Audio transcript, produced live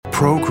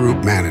Pro Group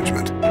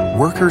Management.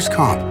 Workers'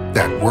 comp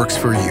that works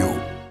for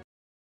you.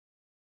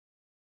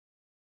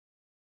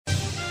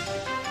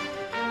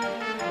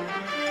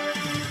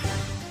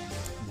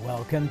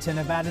 Welcome to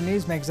Nevada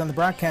Newsmakers. On the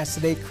broadcast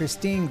today,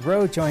 Christine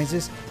Groh joins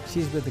us.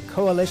 She's with the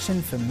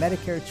Coalition for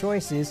Medicare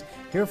Choices,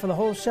 here for the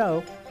whole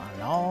show on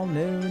an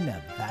all-new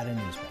Nevada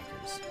Newsmakers.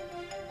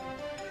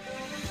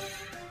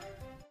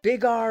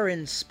 Big R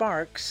in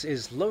Sparks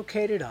is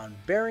located on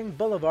Bering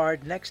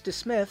Boulevard next to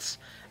Smith's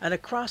and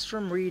across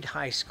from Reed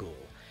High School.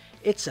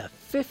 It's a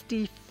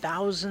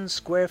 50,000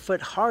 square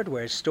foot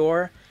hardware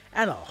store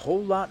and a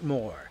whole lot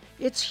more.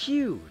 It's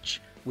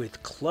huge,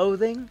 with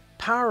clothing,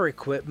 power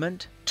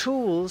equipment,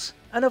 tools,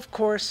 and of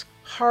course,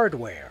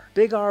 hardware.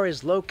 Big R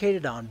is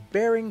located on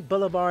Bering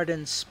Boulevard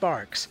in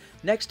Sparks,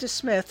 next to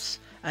Smith's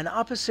and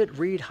opposite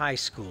Reed High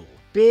School.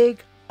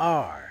 Big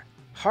R.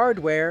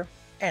 Hardware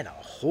and a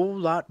whole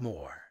lot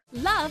more.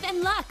 Love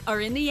and luck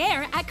are in the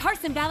air at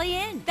Carson Valley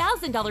Inn.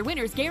 $1,000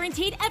 winners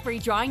guaranteed every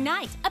drawing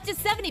night. Up to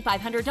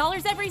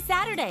 $7,500 every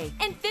Saturday.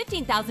 And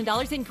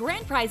 $15,000 in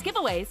grand prize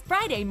giveaways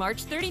Friday,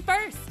 March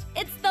 31st.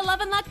 It's the Love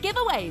and Luck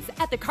giveaways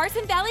at the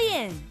Carson Valley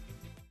Inn.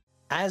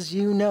 As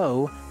you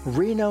know,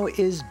 Reno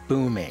is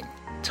booming.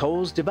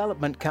 Toll's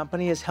Development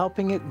Company is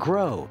helping it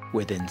grow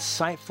with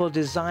insightful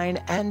design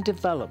and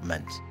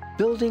development,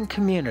 building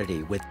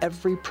community with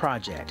every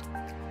project,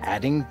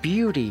 adding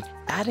beauty,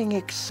 adding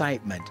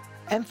excitement,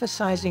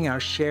 emphasizing our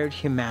shared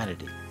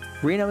humanity.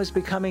 Reno is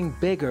becoming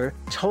bigger.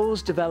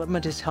 Toll's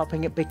Development is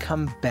helping it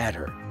become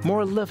better,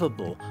 more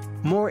livable,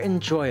 more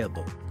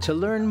enjoyable. To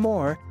learn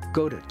more,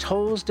 go to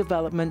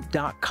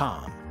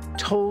tollsdevelopment.com.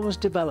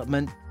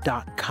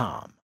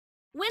 tollsdevelopment.com.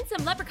 Win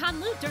some Leprechaun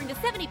loot during the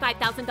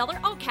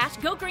 $75,000 all-cash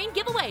Go Green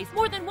giveaways.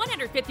 More than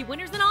 150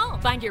 winners in all.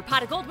 Find your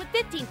pot of gold with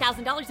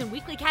 $15,000 in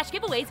weekly cash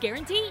giveaways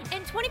guaranteed.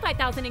 And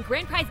 $25,000 in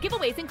grand prize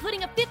giveaways,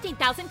 including a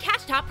 $15,000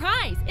 cash top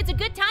prize. It's a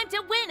good time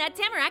to win at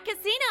Tamarack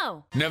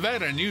Casino.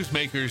 Nevada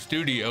Newsmakers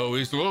Studio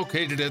is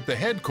located at the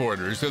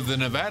headquarters of the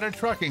Nevada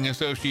Trucking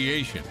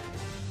Association.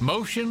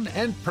 Motion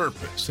and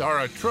purpose are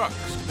a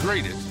truck's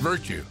greatest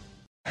virtue.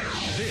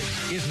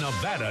 This is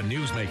Nevada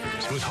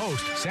Newsmakers with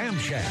host Sam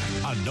Shad,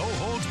 a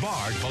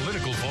no-holds-barred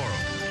political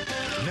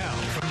forum. Now,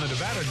 from the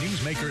Nevada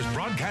Newsmakers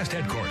broadcast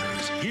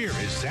headquarters, here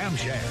is Sam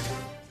Shad.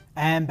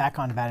 And back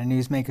on Nevada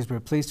Newsmakers, we're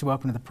pleased to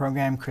welcome to the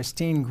program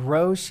Christine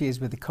Groh. She is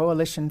with the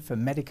Coalition for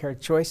Medicare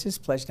Choices.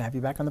 Pleasure to have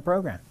you back on the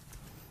program.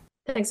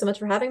 Thanks so much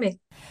for having me.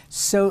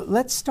 So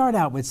let's start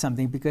out with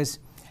something because,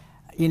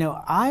 you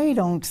know, I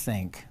don't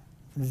think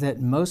that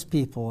most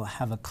people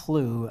have a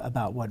clue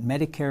about what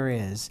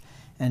Medicare is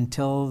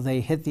until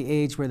they hit the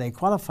age where they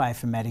qualify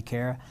for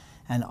Medicare,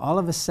 and all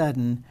of a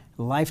sudden,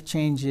 life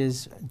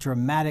changes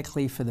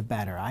dramatically for the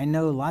better. I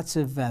know lots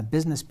of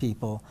business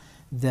people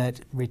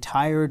that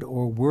retired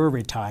or were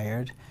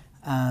retired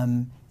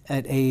at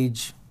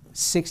age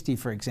 60,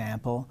 for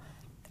example,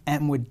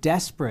 and were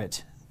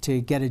desperate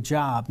to get a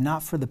job,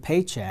 not for the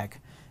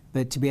paycheck,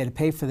 but to be able to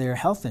pay for their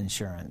health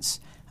insurance,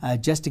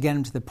 just to get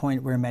them to the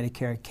point where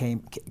Medicare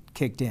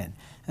kicked in.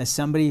 As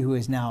somebody who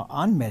is now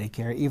on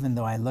Medicare, even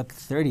though I look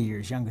 30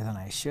 years younger than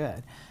I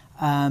should,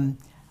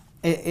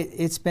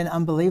 it's been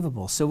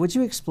unbelievable. So would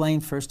you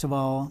explain, first of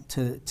all,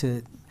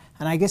 and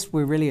I guess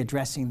we're really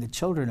addressing the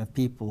children of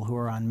people who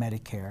are on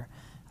Medicare,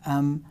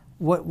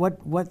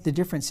 what the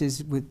difference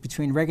is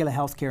between regular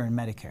health care and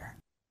Medicare?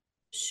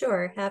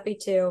 Sure, happy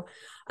to.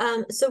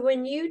 So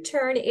when you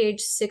turn age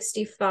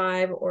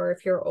 65, or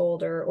if you're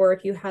older, or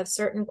if you have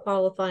certain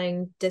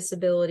qualifying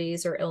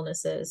disabilities or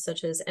illnesses,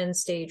 such as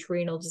end-stage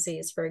renal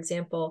disease, for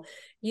example,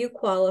 you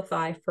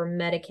qualify for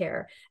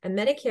Medicare. And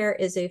Medicare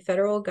is a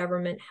federal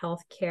government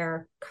health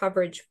care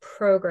coverage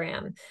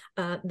program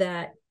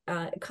that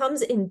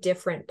comes in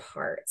different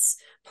parts.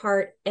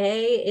 Part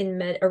A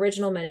in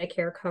original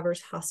Medicare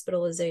covers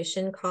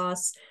hospitalization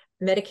costs.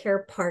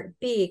 Medicare Part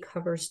B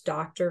covers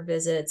doctor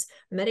visits.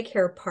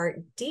 Medicare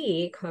Part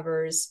D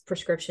covers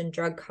prescription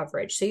drug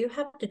coverage. So you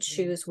have to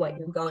choose what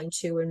you're going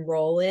to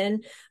enroll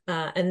in.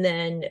 And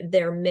then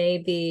there may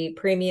be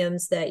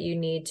premiums that you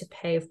need to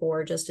pay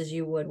for, just as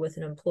you would with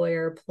an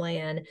employer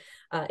plan.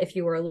 If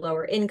you are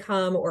lower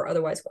income or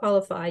otherwise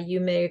qualify,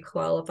 you may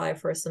qualify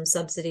for some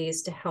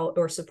subsidies to help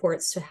or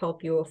supports to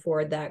help you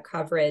afford that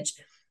coverage.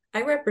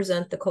 I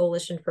represent the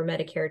Coalition for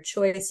Medicare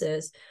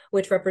Choices,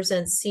 which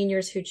represents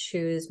seniors who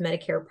choose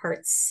Medicare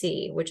Part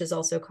C, which is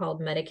also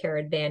called Medicare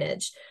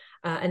Advantage.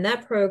 And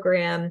that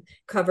program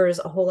covers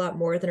a whole lot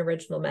more than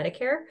original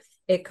Medicare.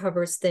 It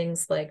covers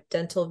things like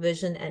dental,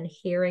 vision, and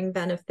hearing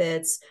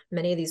benefits.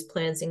 Many of these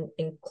plans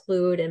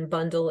include and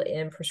bundle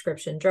in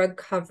prescription drug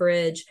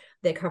coverage.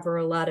 They cover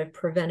a lot of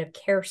preventive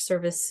care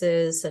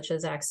services, such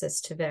as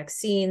access to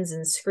vaccines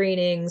and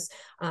screenings.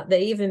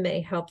 They even may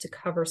help to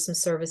cover some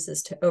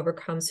services to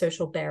overcome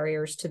social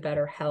barriers to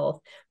better health,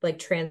 like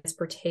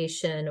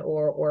transportation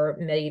or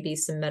maybe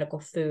some medical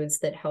foods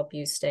that help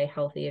you stay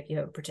healthy if you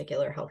have a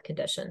particular health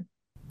condition.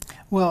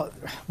 Well,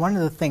 one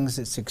of the things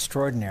that's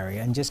extraordinary,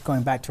 and just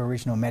going back to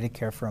original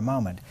Medicare for a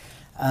moment,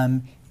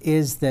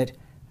 is that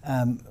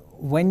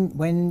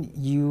when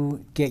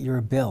you get your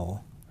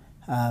bill,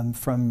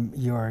 from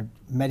your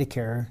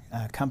Medicare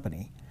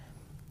company.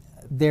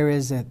 There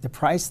is the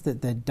price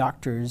that the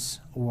doctors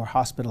or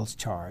hospitals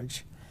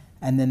charge,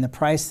 and then the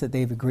price that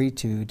they've agreed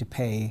to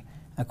pay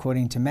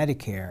according to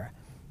Medicare.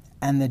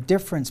 And the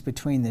difference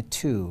between the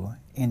two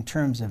in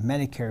terms of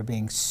Medicare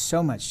being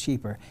so much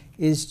cheaper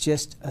is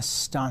just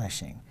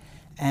astonishing.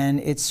 And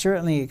it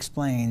certainly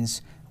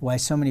explains why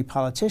so many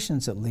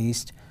politicians, at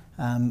least,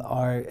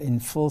 are in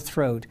full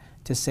throat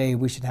to say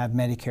we should have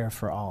Medicare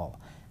for all.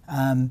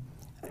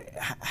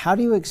 How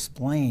do you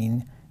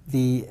explain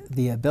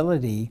the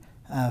ability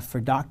for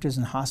doctors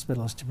and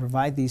hospitals to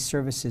provide these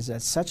services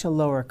at such a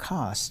lower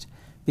cost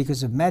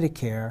because of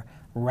Medicare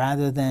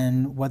rather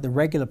than what the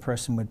regular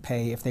person would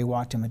pay if they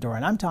walked in the door?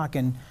 And I'm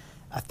talking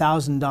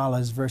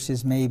 $1,000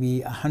 versus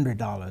maybe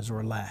 $100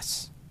 or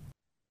less.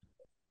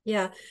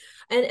 Yeah.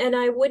 And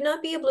I would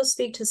not be able to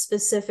speak to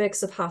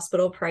specifics of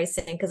hospital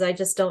pricing because I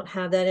just don't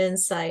have that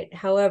insight.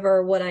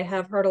 However, what I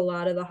have heard a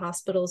lot of the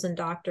hospitals and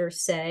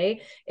doctors say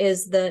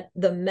is that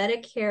the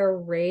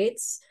Medicare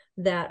rates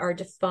that are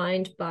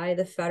defined by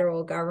the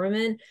federal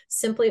government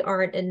simply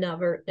aren't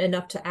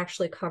enough to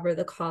actually cover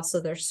the cost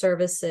of their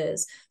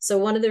services. So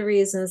one of the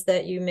reasons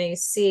that you may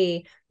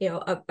see,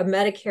 a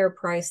Medicare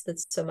price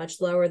that's so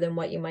much lower than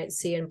what you might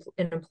see in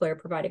employer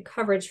provided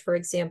coverage, for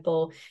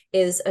example,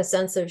 is a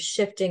sense of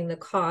shifting the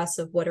cost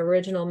of what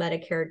original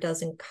Medicare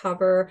doesn't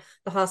cover.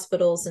 The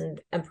hospitals and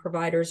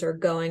providers are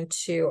going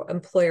to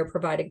employer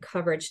provided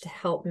coverage to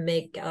help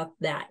make up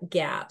that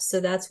gap. So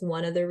that's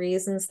one of the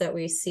reasons that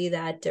we see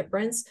that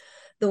difference.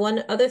 The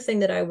one other thing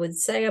that I would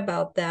say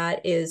about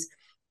that is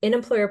in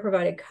employer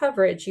provided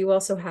coverage, you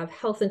also have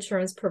health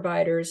insurance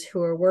providers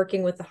who are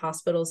working with the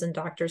hospitals and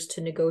doctors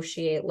to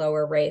negotiate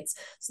lower rates.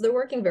 So they're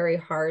working very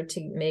hard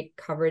to make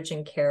coverage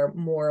and care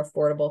more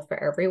affordable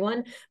for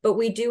everyone. But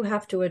we do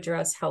have to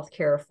address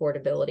healthcare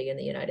affordability in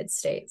the United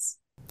States.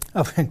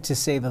 Oh, to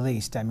say the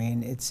least. I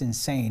mean, it's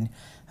insane.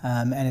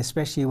 And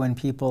especially when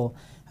people,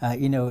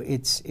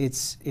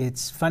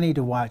 it's funny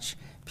to watch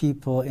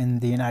people in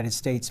the United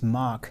States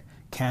mock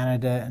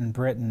Canada and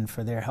Britain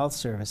for their health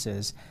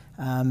services.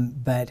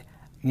 But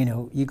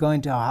you go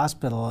into a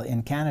hospital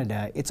in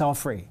Canada, it's all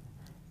free.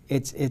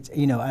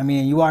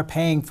 You are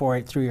paying for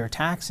it through your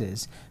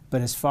taxes,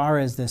 but as far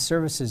as the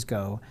services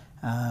go,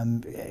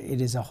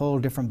 it is a whole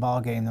different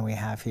ballgame than we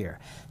have here.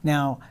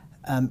 Now,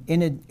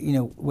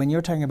 when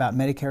you're talking about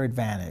Medicare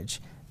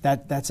Advantage,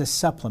 that's a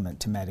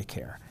supplement to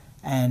Medicare,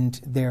 and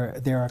there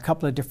are a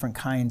couple of different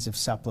kinds of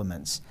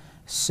supplements.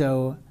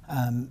 So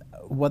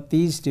what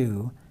these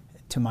do,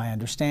 to my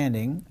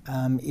understanding,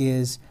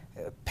 is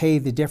pay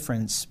the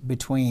difference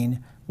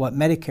between what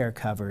Medicare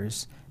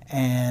covers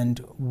and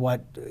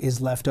what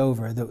is left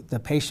over the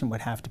patient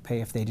would have to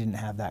pay if they didn't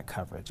have that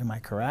coverage. Am I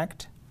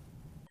correct?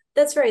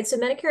 That's right. So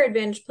Medicare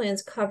Advantage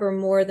plans cover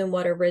more than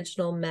what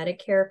original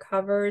Medicare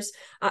covers.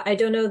 I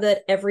don't know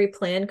that every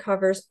plan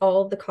covers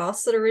all of the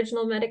costs that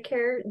original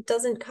Medicare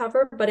doesn't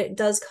cover, but it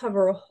does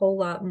cover a whole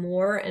lot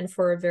more and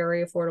for a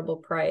very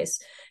affordable price.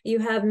 You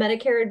have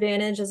Medicare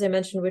Advantage, as I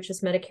mentioned, which is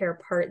Medicare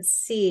Part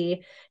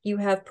C. You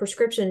have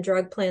prescription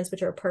drug plans,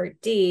 which are Part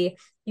D.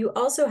 You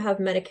also have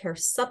Medicare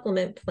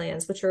supplement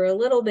plans, which are a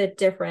little bit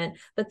different,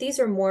 but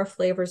these are more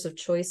flavors of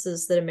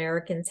choices that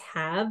Americans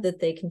have that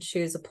they can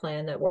choose a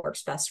plan that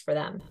works best for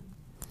them.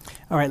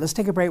 All right, let's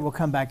take a break. We'll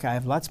come back. I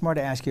have lots more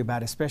to ask you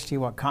about, especially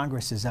what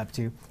Congress is up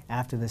to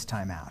after this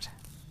timeout.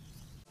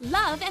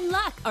 Love and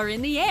luck are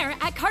in the air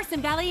at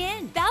Carson Valley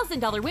Inn.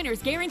 $1,000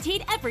 winners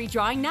guaranteed every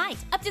drawing night.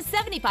 Up to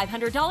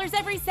 $7,500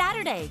 every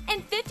Saturday.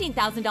 And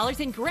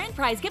 $15,000 in grand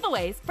prize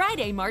giveaways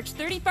Friday, March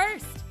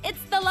 31st.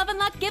 It's the Love and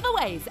Luck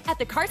giveaways at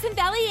the Carson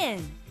Valley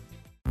Inn.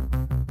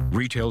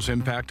 Retail's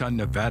impact on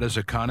Nevada's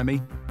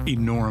economy?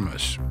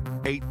 Enormous.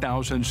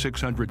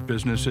 8,600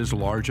 businesses,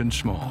 large and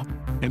small,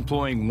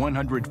 employing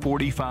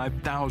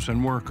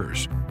 145,000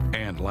 workers.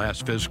 And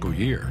last fiscal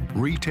year,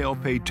 retail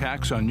paid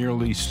tax on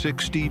nearly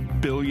 $60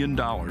 billion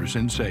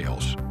in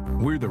sales.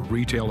 We're the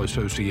Retail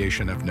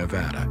Association of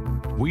Nevada.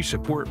 We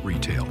support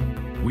retail,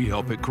 we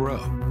help it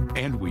grow,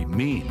 and we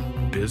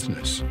mean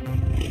business.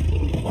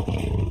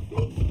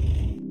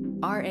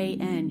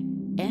 RANNV.org.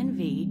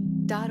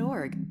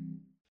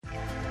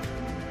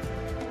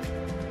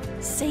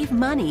 Save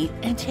money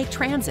and take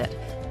transit.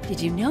 Did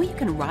you know you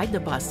can ride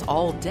the bus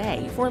all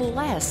day for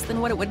less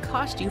than what it would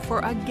cost you for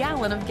a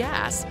gallon of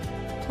gas?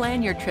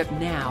 Plan your trip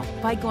now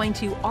by going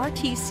to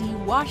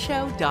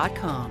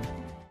rtcwashoe.com.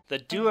 The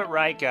Do It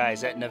Right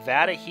guys at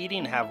Nevada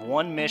Heating have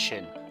one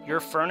mission. Your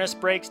furnace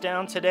breaks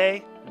down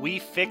today? We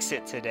fix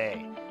it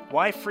today.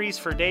 Why freeze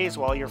for days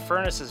while your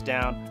furnace is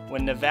down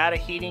when Nevada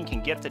Heating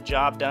can get the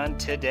job done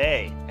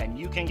today and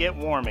you can get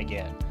warm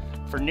again?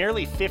 For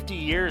nearly 50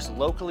 years,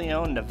 locally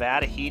owned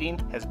Nevada Heating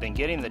has been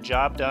getting the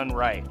job done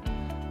right.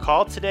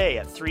 Call today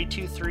at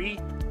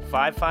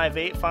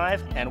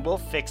 323-5585 and we'll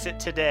fix it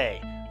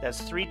today.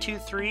 That's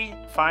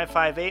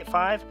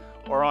 323-5585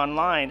 or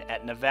online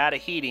at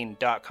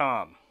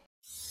nevadaheating.com.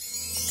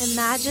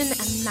 Imagine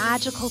a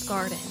magical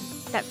garden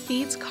that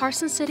feeds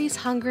Carson City's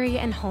hungry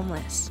and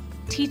homeless,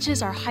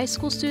 teaches our high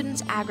school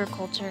students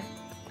agriculture,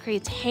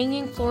 creates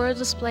hanging floral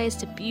displays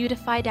to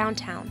beautify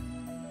downtown,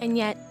 and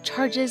yet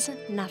charges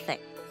nothing.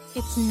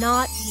 It's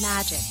not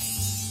magic.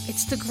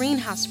 It's the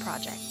Greenhouse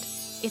Project.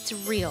 It's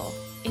real,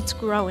 it's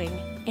growing,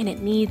 and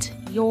it needs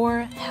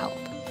your help.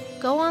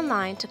 Go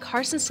online to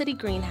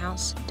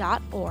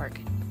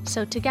CarsonCityGreenhouse.org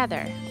so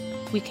together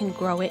we can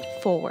grow it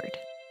forward.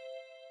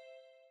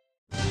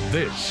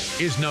 This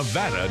is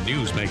Nevada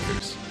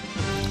Newsmakers.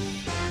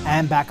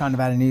 And back on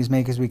Nevada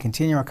Newsmakers, we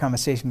continue our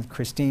conversation with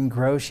Christine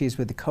Gross. She's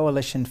with the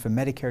Coalition for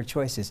Medicare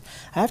Choices.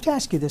 I have to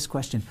ask you this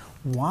question.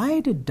 Why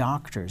do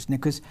doctors,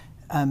 because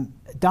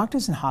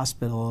doctors and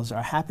hospitals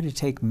are happy to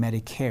take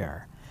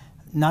Medicare,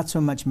 not so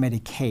much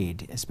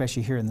Medicaid,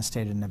 especially here in the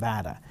state of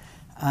Nevada.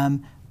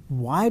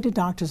 Why do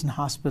doctors and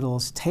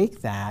hospitals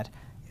take that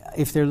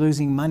if they're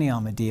losing money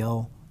on the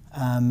deal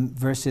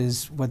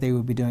versus what they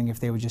would be doing if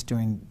they were just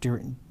dealing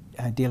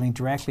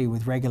directly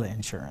with regular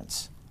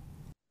insurance?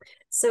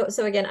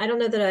 So again, I don't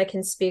know that I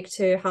can speak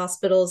to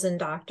hospitals and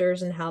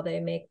doctors and how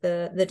they make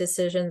the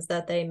decisions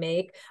that they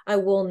make. I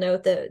will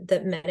note that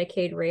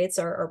Medicaid rates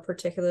are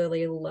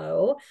particularly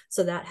low.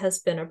 So that has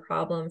been a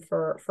problem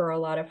for a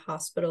lot of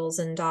hospitals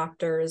and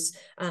doctors,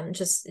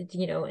 just,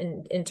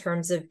 in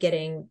terms of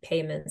getting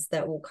payments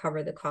that will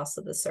cover the cost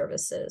of the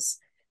services.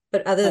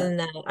 But other than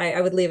that, I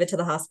would leave it to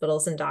the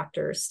hospitals and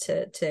doctors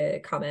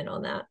to comment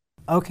on that.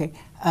 Okay.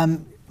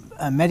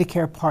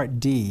 Medicare Part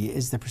D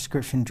is the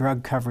prescription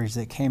drug coverage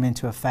that came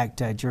into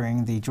effect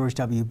during the George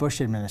W.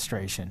 Bush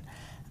administration.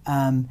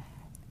 And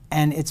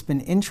it's been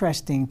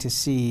interesting to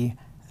see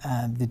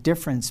the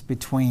difference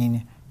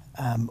between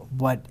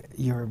what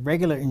your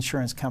regular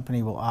insurance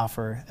company will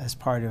offer as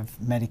part of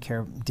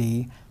Medicare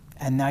D,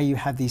 and now you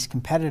have these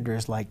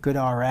competitors like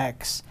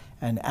GoodRx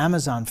and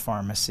Amazon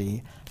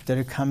Pharmacy that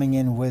are coming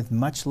in with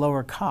much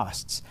lower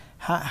costs.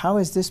 How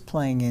is this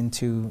playing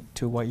into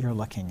what you're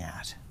looking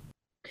at?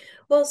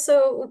 Well,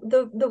 so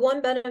the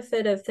one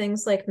benefit of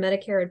things like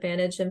Medicare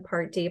Advantage and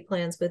Part D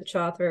plans, which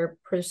offer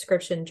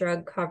prescription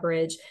drug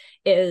coverage,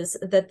 is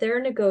that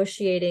they're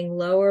negotiating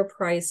lower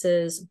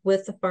prices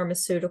with the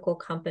pharmaceutical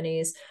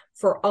companies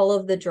for all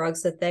of the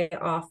drugs that they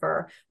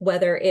offer,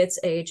 whether it's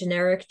a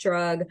generic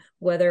drug,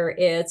 whether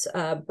it's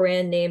a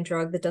brand name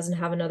drug that doesn't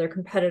have another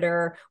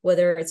competitor,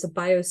 whether it's a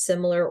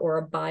biosimilar or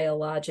a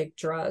biologic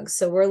drug.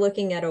 So we're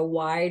looking at a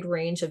wide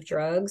range of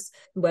drugs,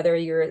 whether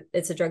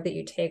it's a drug that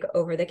you take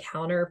over the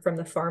counter from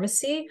the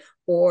pharmacy,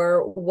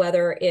 or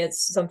whether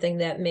it's something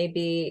that may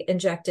be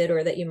injected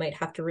or that you might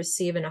have to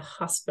receive in a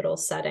hospital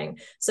setting.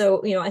 So,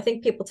 I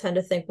think people tend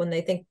to think when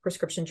they think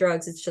prescription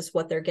drugs, it's just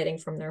what they're getting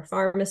from their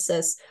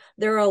pharmacist.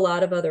 There are a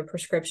lot of other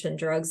prescription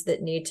drugs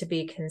that need to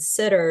be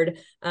considered.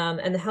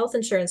 And the health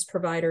insurance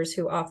providers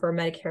who offer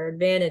Medicare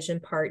Advantage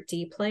and Part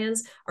D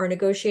plans are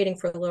negotiating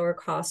for lower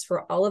costs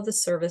for all of the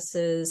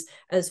services,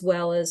 as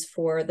well as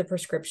for the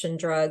prescription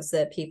drugs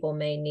that people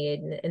may need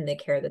in the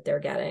care that they're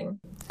getting.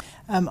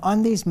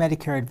 On these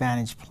Medicare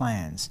Advantage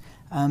plans,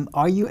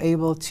 are you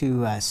able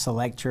to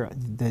select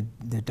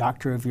the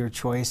doctor of your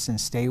choice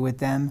and stay with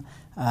them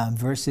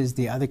versus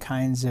the other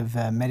kinds of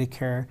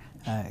Medicare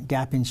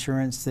gap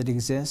insurance that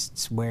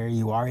exists, where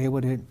you are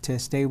able to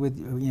stay with,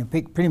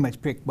 pretty much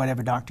pick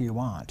whatever doctor you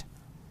want?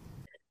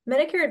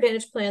 Medicare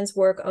Advantage plans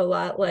work a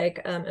lot like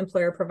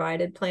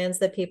employer-provided plans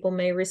that people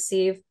may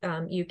receive.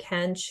 You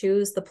can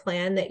choose the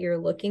plan that you're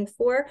looking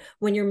for.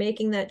 When you're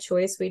making that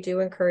choice, we do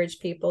encourage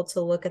people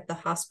to look at the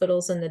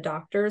hospitals and the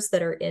doctors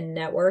that are in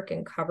network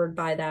and covered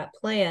by that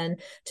plan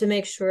to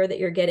make sure that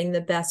you're getting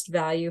the best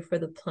value for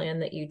the plan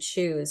that you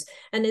choose.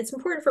 And it's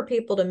important for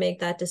people to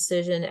make that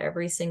decision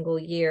every single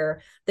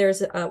year.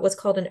 There's what's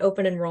called an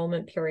open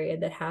enrollment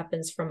period that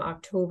happens from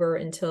October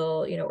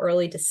until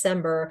early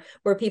December,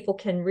 where people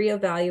can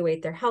reevaluate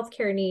their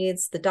healthcare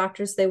needs, the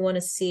doctors they want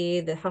to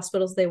see, the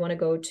hospitals they want to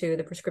go to,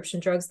 the prescription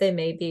drugs they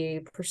may be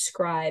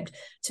prescribed,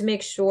 to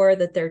make sure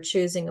that they're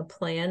choosing a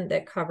plan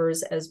that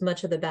covers as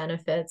much of the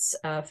benefits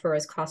for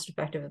as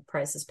cost-effective a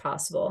price as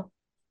possible.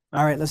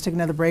 All right, let's take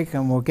another break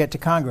and we'll get to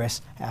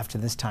Congress after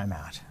this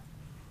timeout.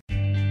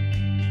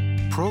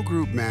 Pro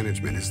Group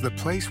Management is the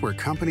place where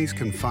companies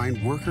can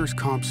find workers'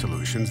 comp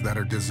solutions that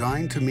are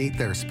designed to meet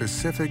their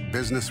specific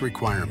business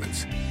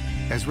requirements.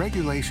 As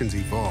regulations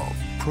evolve,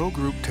 Pro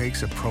Group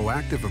takes a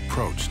proactive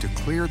approach to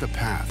clear the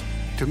path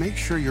to make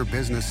sure your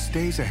business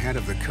stays ahead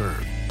of the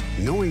curve.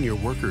 Knowing your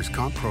workers'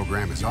 comp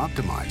program is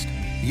optimized,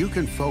 you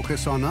can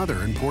focus on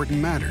other important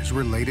matters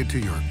related to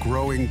your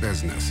growing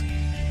business.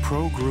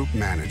 Pro Group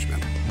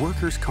Management,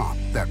 workers' comp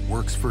that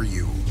works for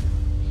you.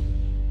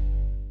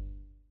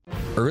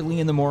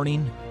 Early in the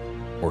morning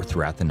or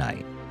throughout the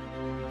night,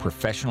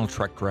 professional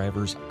truck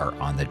drivers are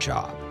on the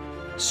job,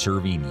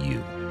 serving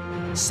you,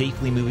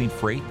 safely moving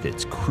freight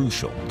that's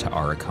crucial to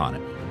our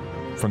economy.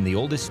 From the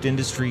oldest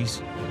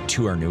industries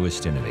to our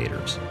newest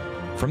innovators,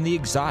 from the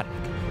exotic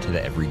to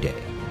the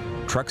everyday,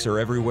 trucks are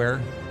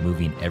everywhere,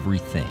 moving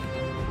everything.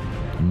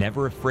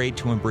 Never afraid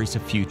to embrace a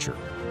future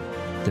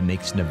that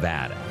makes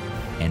Nevada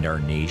and our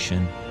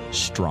nation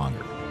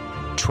stronger.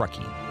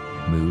 Trucking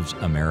moves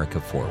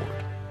America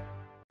forward.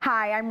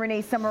 Hi, I'm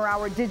Renee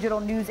Summerauer, digital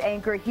news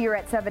anchor here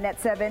at 7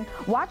 at 7.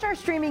 Watch our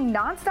streaming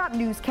nonstop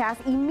newscast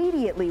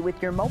immediately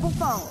with your mobile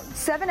phone.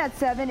 7 at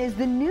 7 is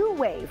the new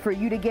way for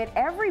you to get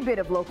every bit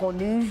of local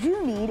news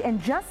you need in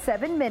just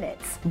 7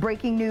 minutes.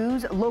 Breaking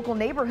news, local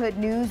neighborhood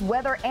news,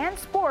 weather, and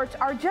sports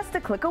are just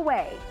a click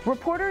away.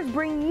 Reporters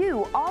bring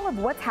you all of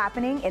what's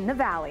happening in the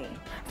Valley.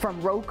 From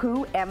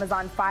Roku,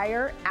 Amazon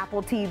Fire,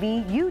 Apple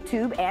TV,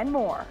 YouTube, and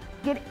more.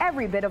 Get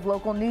every bit of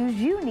local news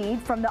you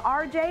need from the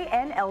RJ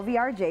and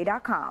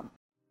LVRJ.com.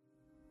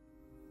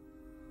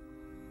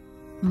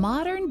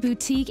 Modern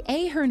boutique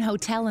Ahern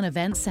Hotel and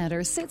Event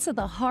Center sits at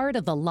the heart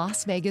of the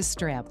Las Vegas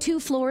Strip. 2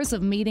 floors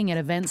of meeting and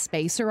event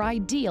space are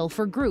ideal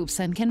for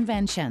groups and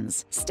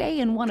conventions. Stay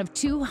in one of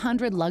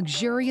 200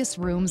 luxurious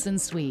rooms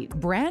and suites.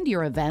 Brand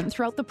your event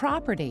throughout the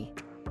property.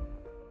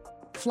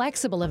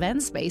 Flexible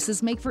event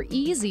spaces make for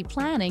easy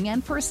planning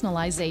and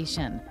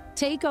personalization.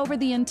 Take over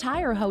the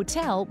entire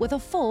hotel with a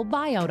full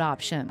buyout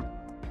option.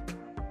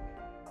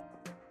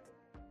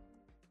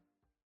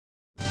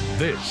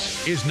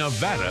 This is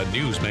Nevada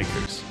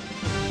Newsmakers.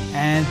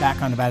 And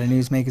back on Nevada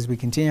Newsmakers, we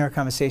continue our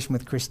conversation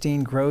with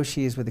Christine Groh.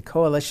 She is with the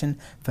Coalition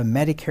for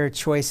Medicare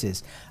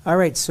Choices. All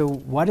right, so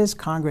what is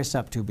Congress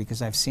up to?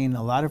 Because I've seen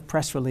a lot of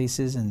press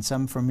releases and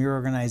some from your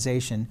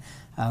organization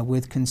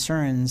with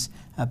concerns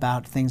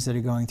about things that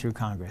are going through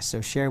Congress. So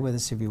share with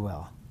us, if you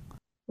will.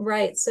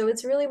 Right. So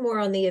it's really more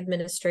on the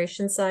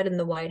administration side in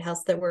the White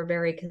House that we're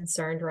very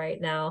concerned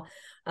right now.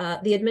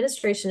 The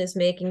administration is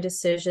making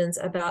decisions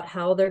about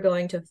how they're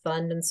going to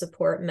fund and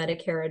support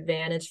Medicare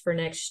Advantage for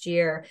next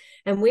year.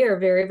 And we are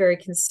very, very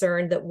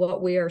concerned that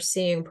what we are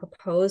seeing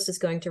proposed is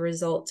going to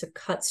result to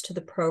cuts to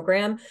the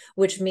program,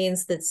 which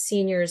means that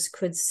seniors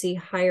could see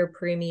higher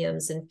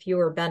premiums and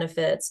fewer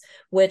benefits,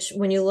 which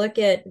when you look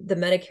at the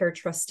Medicare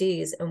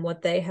trustees and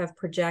what they have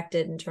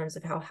projected in terms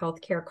of how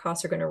healthcare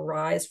costs are going to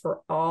rise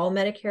for all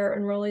Medicare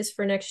enrollees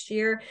for next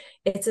year,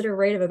 it's at a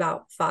rate of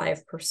about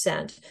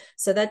 5%.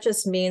 So that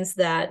just means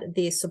that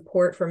the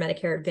support for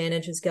Medicare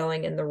Advantage is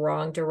going in the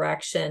wrong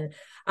direction.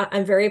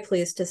 I'm very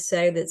pleased to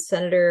say that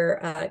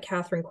Senator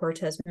Catherine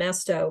Cortez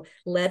Masto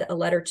led a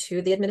letter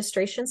to the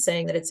administration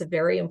saying that it's a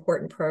very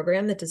important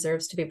program that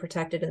deserves to be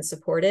protected and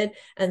supported.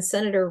 And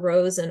Senator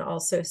Rosen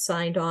also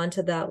signed on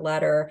to that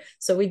letter.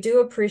 So we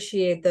do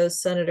appreciate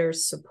those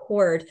senators'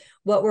 support.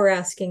 What we're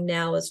asking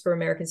now is for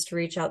Americans to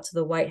reach out to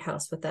the White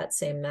House with that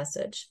same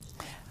message.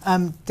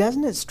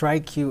 Doesn't it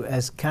strike you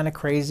as kind of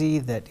crazy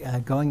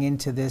that going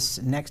into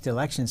this next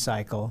election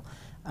cycle,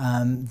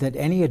 that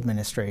any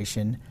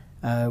administration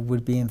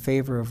would be in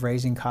favor of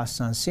raising costs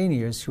on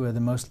seniors who are the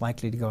most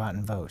likely to go out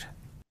and vote?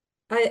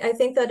 I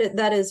think that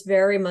that is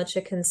very much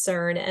a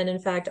concern. And in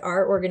fact,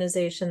 our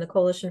organization, the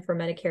Coalition for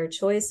Medicare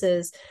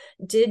Choices,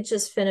 did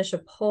just finish a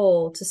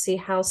poll to see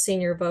how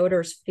senior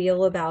voters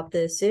feel about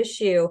this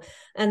issue.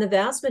 And the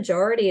vast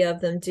majority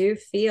of them do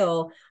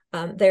feel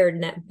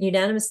they're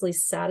unanimously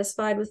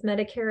satisfied with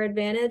Medicare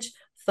Advantage.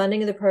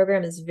 Funding of the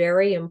program is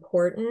very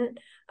important.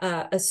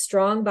 A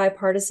strong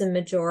bipartisan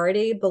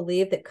majority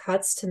believe that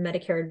cuts to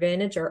Medicare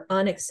Advantage are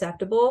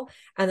unacceptable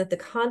and that the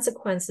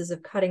consequences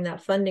of cutting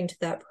that funding to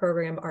that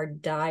program are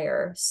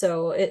dire.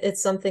 So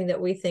it's something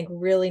that we think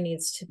really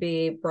needs to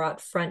be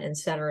brought front and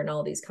center in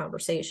all these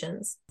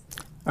conversations.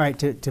 All right,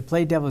 to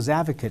play devil's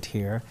advocate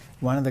here,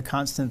 one of the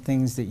constant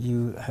things that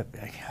you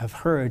have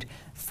heard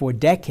for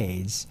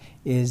decades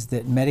is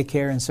that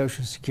Medicare and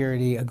Social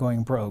Security are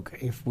going broke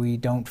if we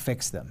don't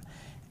fix them.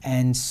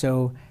 And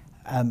so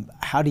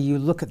how do you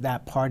look at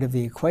that part of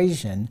the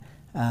equation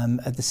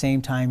at the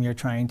same time you're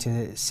trying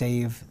to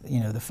save,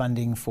 the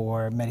funding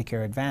for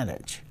Medicare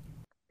Advantage?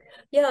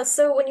 Yeah,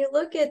 so when you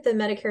look at the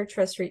Medicare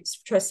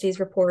trustees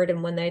report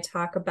and when they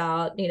talk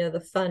about,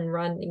 the fund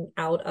running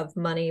out of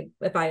money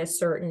by a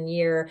certain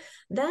year,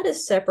 that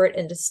is separate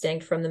and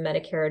distinct from the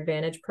Medicare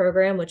Advantage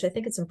program, which I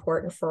think it's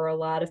important for a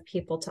lot of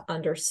people to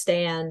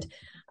understand.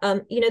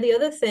 The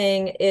other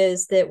thing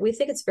is that we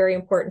think it's very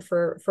important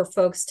for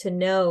folks to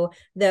know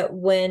that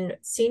when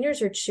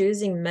seniors are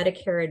choosing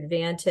Medicare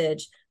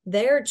Advantage,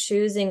 they're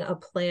choosing a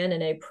plan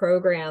and a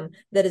program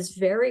that is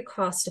very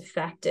cost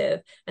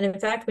effective. And in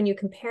fact, when you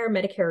compare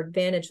Medicare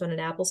Advantage on an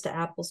apples to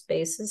apples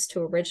basis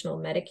to original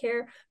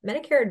Medicare,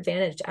 Medicare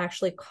Advantage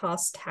actually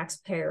costs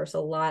taxpayers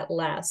a lot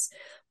less.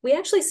 We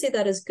actually see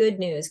that as good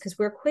news because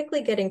we're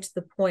quickly getting to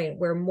the point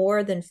where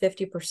more than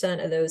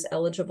 50% of those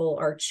eligible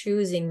are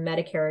choosing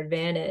Medicare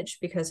Advantage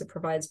because it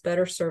provides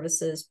better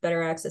services,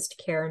 better access to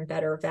care, and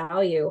better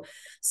value.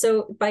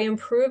 So by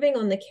improving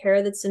on the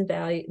care that's in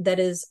value,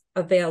 that is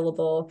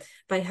available,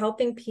 by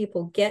helping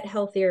people get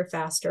healthier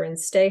faster and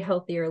stay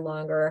healthier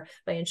longer,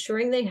 by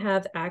ensuring they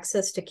have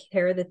access to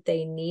care that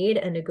they need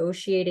and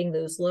negotiating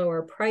those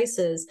lower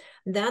prices,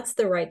 that's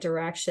the right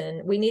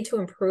direction. We need to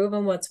improve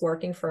on what's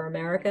working for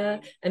America,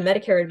 and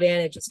Medicare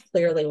Advantage is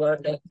clearly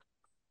working.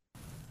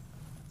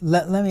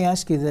 Let me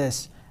ask you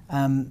this.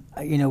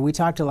 We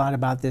talked a lot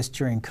about this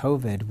during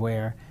COVID,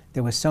 where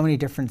there were so many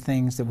different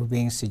things that were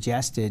being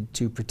suggested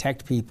to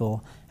protect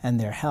people and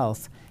their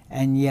health,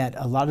 and yet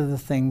a lot of the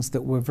things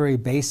that were very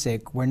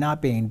basic were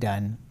not being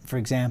done. For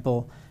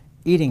example,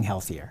 eating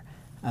healthier,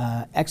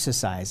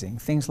 exercising,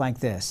 things like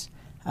this.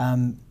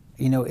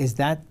 Is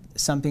that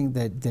something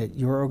that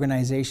your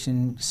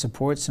organization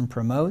supports and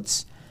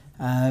promotes?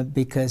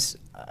 Because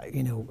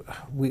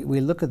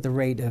we look at the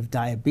rate of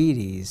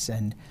diabetes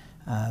and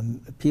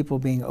people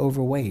being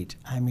overweight,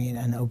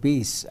 and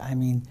obese.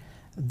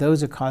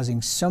 Those are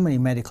causing so many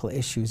medical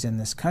issues in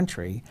this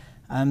country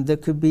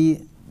that could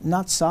be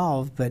not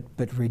solved,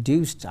 but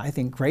reduced, I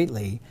think,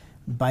 greatly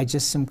by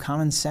just some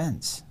common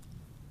sense.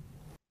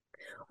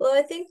 Well,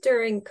 I think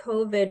during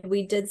COVID,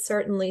 we did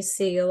certainly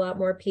see a lot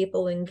more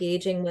people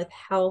engaging with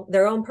health,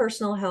 their own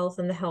personal health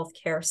and the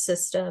healthcare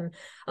system.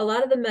 A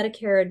lot of the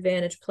Medicare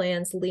Advantage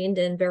plans leaned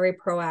in very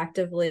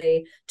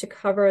proactively to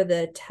cover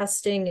the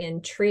testing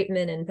and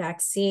treatment and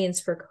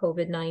vaccines for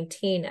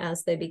COVID-19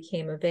 as they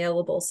became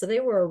available. So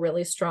they were a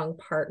really strong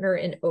partner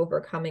in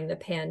overcoming the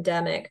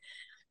pandemic.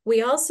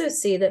 We also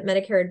see that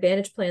Medicare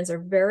Advantage plans are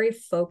very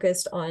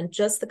focused on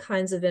just the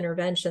kinds of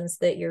interventions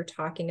that you're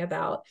talking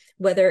about,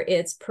 whether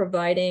it's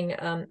providing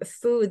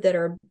food that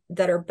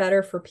are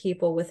better for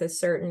people with a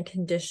certain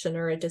condition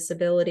or a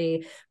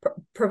disability,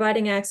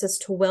 providing access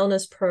to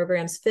wellness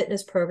programs,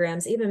 fitness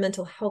programs, even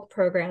mental health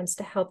programs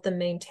to help them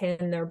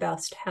maintain their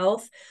best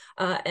health,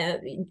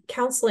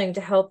 counseling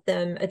to help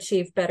them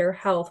achieve better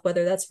health,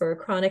 whether that's for a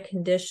chronic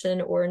condition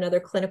or another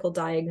clinical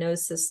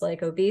diagnosis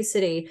like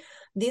obesity.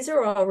 These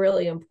are all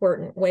really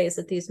important ways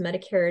that these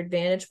Medicare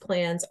Advantage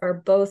plans are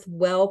both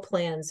well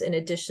plans in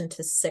addition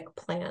to sick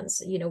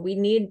plans. We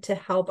need to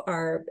help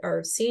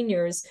our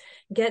seniors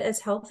get as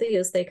healthy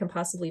as they can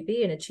possibly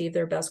be and achieve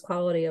their best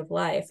quality of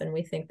life. And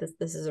we think that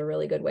this is a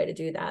really good way to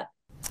do that.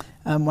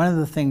 One of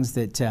the things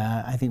that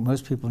I think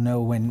most people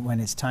know when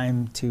it's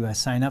time to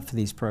sign up for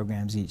these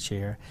programs each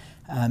year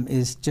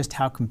is just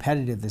how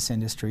competitive this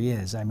industry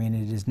is.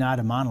 It is not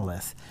a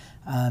monolith.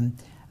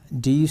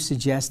 Do you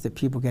suggest that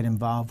people get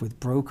involved with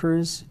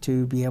brokers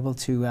to be able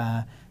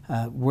to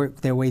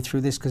work their way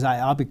through this? Because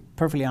I'll be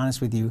perfectly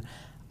honest with you,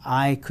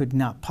 I could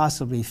not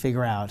possibly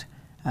figure out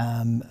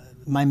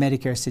my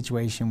Medicare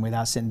situation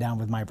without sitting down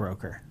with my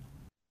broker.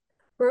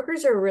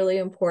 Brokers are a really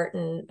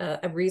important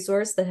a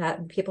resource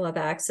that people have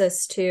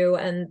access to,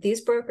 and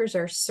these brokers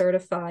are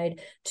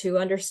certified to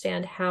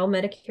understand how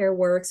Medicare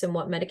works and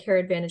what Medicare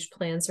Advantage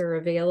plans are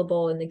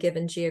available in the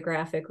given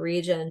geographic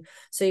region.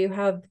 So you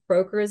have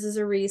brokers as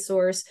a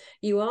resource.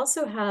 You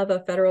also have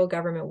a federal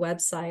government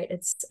website.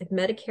 It's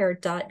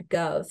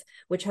medicare.gov,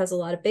 which has a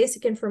lot of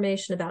basic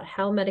information about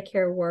how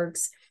Medicare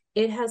works.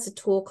 It has a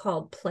tool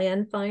called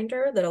Plan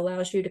Finder that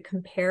allows you to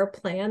compare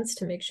plans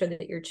to make sure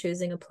that you're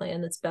choosing a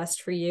plan that's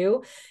best for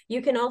you.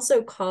 You can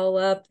also call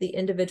up the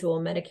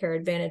individual Medicare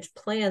Advantage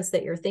plans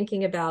that you're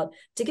thinking about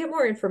to get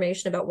more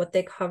information about what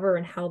they cover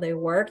and how they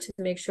work to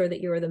make sure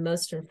that you are the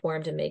most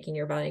informed in making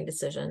your buying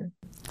decision.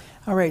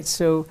 All right,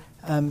 so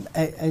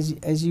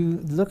as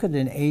you look at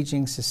an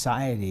aging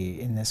society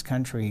in this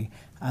country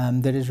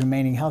that is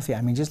remaining healthy,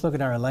 just look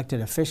at our elected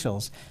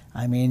officials.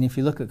 If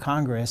you look at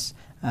Congress,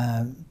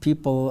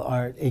 people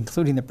are,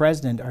 including the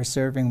president, are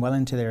serving well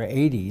into their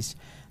 80s.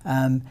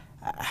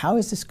 How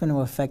is this going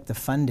to affect the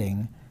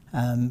funding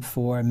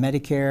for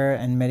Medicare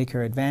and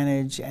Medicare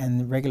Advantage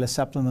and regular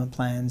supplement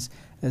plans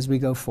as we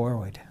go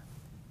forward?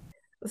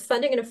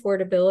 Funding and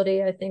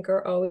affordability, I think,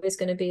 are always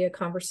going to be a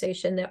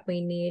conversation that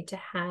we need to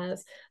have.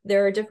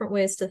 There are different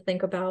ways to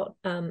think about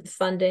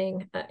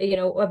funding.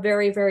 A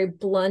very, very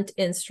blunt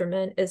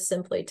instrument is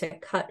simply to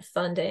cut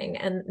funding,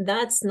 and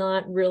that's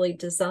not really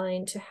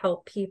designed to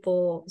help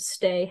people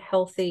stay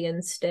healthy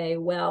and stay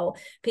well.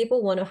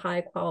 People want a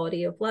high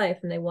quality of life,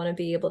 and they want to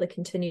be able to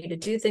continue to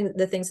do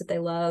the things that they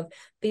love,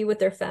 be with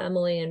their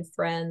family and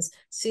friends,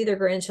 see their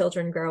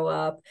grandchildren grow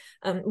up.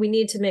 We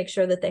need to make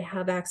sure that they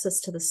have access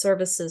to the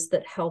services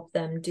that help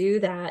them do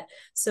that.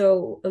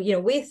 So,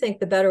 we think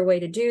the better way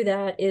to do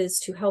that is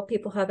to help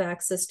people have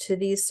access to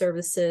these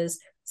services,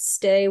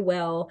 stay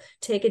well,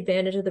 take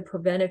advantage of the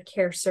preventive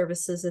care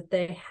services that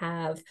they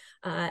have,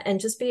 and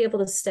just be able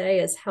to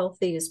stay as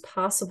healthy as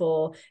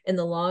possible in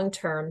the long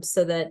term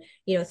so that,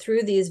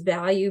 through these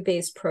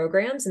value-based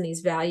programs and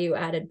these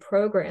value-added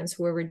programs,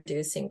 we're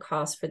reducing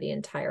costs for the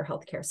entire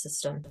healthcare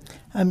system.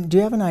 Do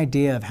you have an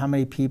idea of how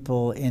many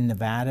people in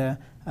Nevada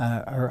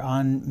are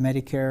on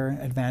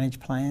Medicare Advantage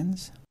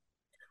plans?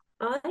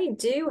 I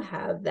do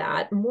have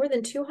that. More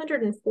than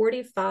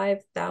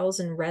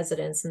 245,000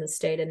 residents in the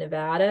state of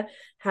Nevada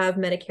have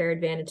Medicare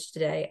Advantage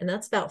today, and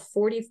that's about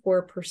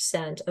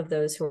 44% of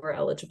those who are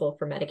eligible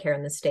for Medicare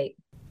in the state.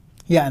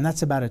 Yeah, and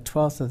that's about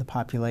 1/12 of the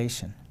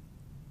population.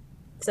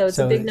 So it's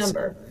a big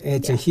number.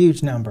 It's a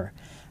huge number.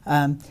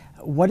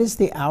 What is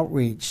the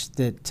outreach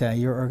that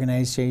your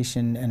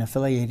organization and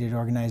affiliated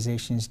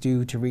organizations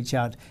do to reach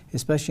out,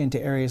 especially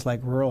into areas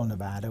like rural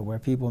Nevada, where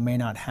people may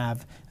not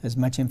have as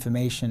much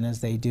information as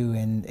they do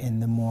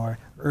in the more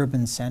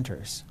urban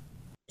centers?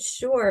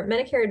 Sure.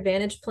 Medicare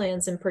Advantage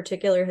plans in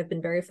particular have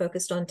been very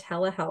focused on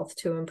telehealth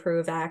to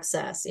improve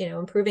access.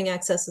 Improving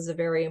access is a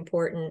very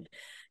important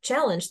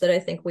challenge that I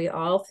think we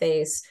all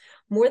face.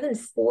 more than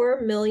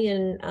 4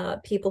 million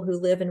people who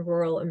live in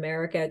rural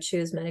America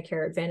choose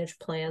Medicare Advantage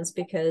plans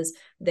because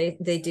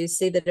they do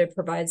see that it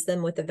provides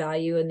them with the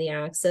value and the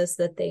access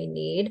that they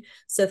need.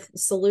 So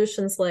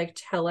solutions like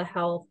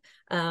telehealth,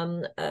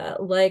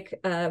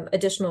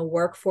 additional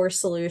workforce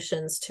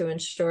solutions to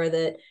ensure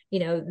that,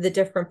 the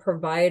different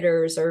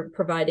providers are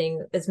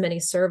providing as many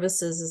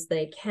services as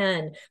they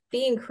can,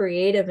 being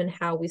creative in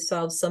how we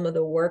solve some of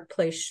the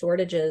workplace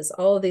shortages.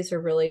 All of these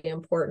are really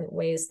important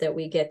ways that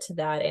we get to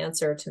that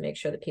answer to make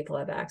sure that people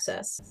have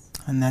access.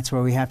 And that's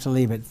where we have to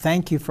leave it.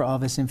 Thank you for all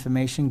this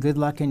information. Good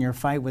luck in your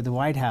fight with the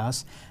White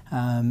House.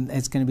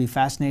 It's going to be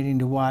fascinating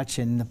to watch,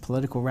 and the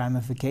political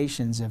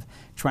ramifications of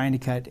trying to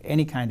cut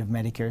any kind of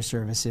Medicare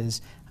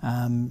services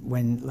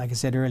when, like I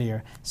said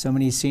earlier, so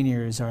many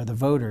seniors are the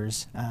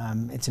voters.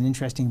 It's an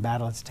interesting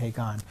battle to take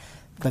on.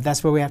 But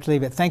that's where we have to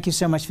leave it. Thank you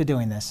so much for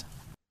doing this.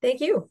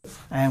 Thank you.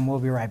 And we'll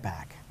be right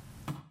back.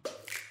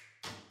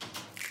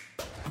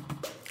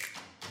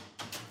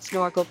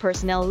 Snorkel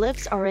personnel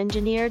lifts are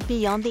engineered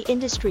beyond the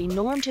industry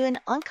norm to an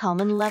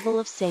uncommon level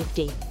of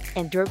safety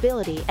and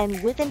durability,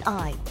 and with an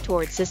eye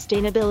towards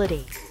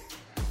sustainability.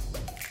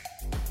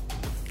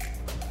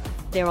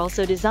 They're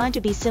also designed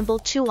to be simple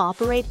to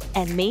operate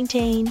and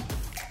maintain.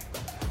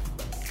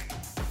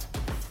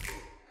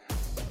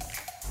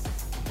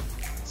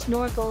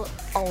 Snorkel,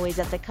 always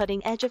at the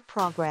cutting edge of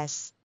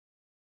progress.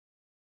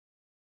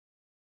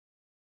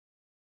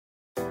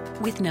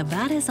 With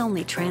Nevada's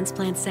only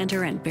transplant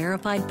center and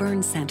verified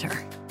burn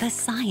center, the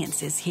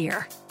science is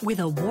here.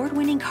 With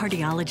award-winning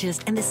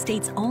cardiologists and the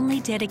state's only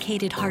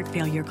dedicated heart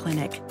failure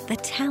clinic, the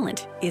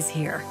talent is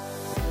here.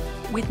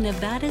 With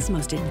Nevada's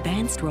most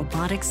advanced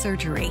robotic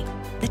surgery,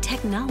 the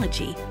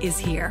technology is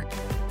here.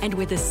 And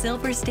with the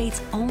Silver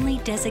State's only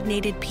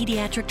designated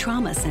pediatric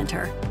trauma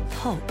center,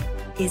 hope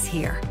is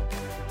here.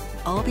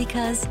 All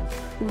because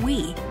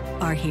we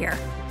are here.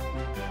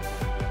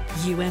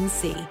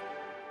 UMC.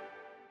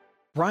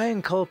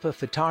 Brian Kulpa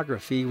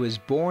Photography was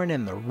born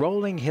in the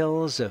rolling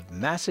hills of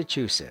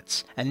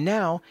Massachusetts, and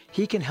now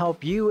he can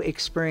help you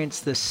experience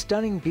the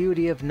stunning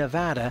beauty of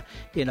Nevada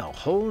in a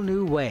whole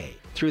new way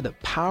through the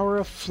power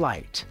of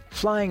flight.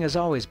 Flying has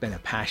always been a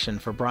passion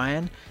for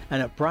Brian,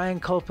 and at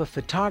Brian Kulpa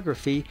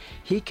Photography,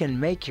 he can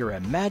make your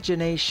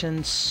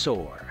imagination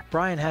soar.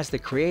 Brian has the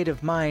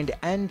creative mind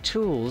and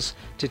tools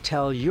to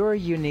tell your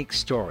unique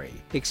story.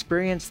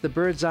 Experience the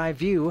bird's eye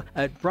view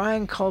at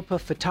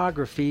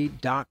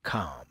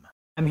briankulpaphotography.com.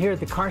 I'm here at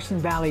the Carson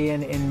Valley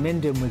Inn in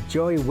Minden with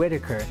Joey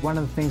Whitaker. One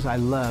of the things I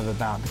love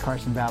about the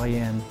Carson Valley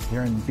Inn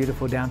here in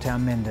beautiful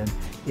downtown Minden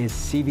is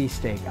CV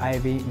steak. I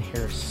have eaten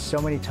here so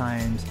many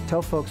times.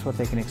 Tell folks what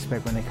they can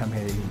expect when they come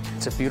here to eat.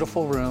 It's a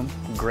beautiful room,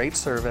 great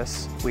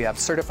service. We have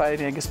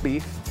certified Angus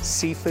beef,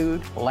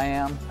 seafood,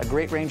 lamb, a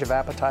great range of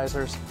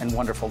appetizers, and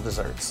wonderful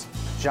desserts.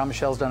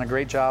 Jean-Michel's done a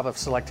great job of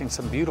selecting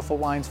some beautiful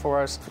wines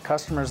for us. The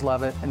customers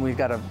love it, and we've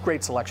got a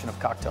great selection of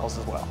cocktails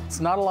as well.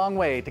 It's not a long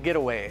way to get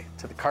away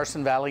to the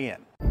Carson Valley Inn.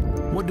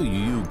 What do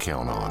you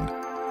count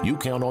on? You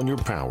count on your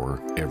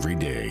power every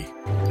day.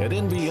 At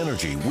NV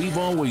Energy, we've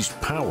always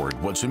powered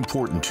what's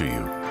important to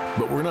you,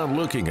 but we're not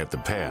looking at the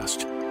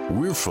past.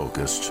 We're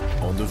focused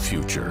on the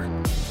future.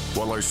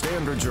 While our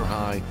standards are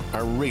high,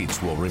 our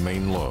rates will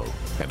remain low.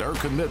 And our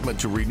commitment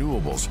to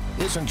renewables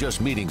isn't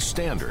just meeting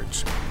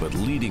standards, but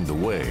leading the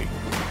way.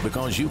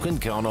 Because you can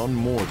count on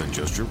more than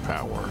just your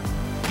power.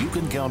 You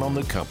can count on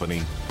the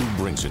company who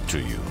brings it to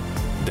you.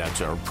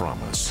 That's our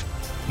promise.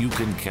 You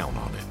can count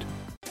on it.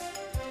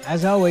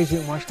 As always, you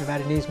can watch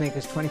Nevada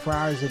Newsmakers 24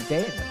 hours a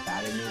day at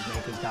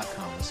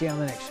NevadaNewsmakers.com. We'll see you on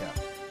the next show.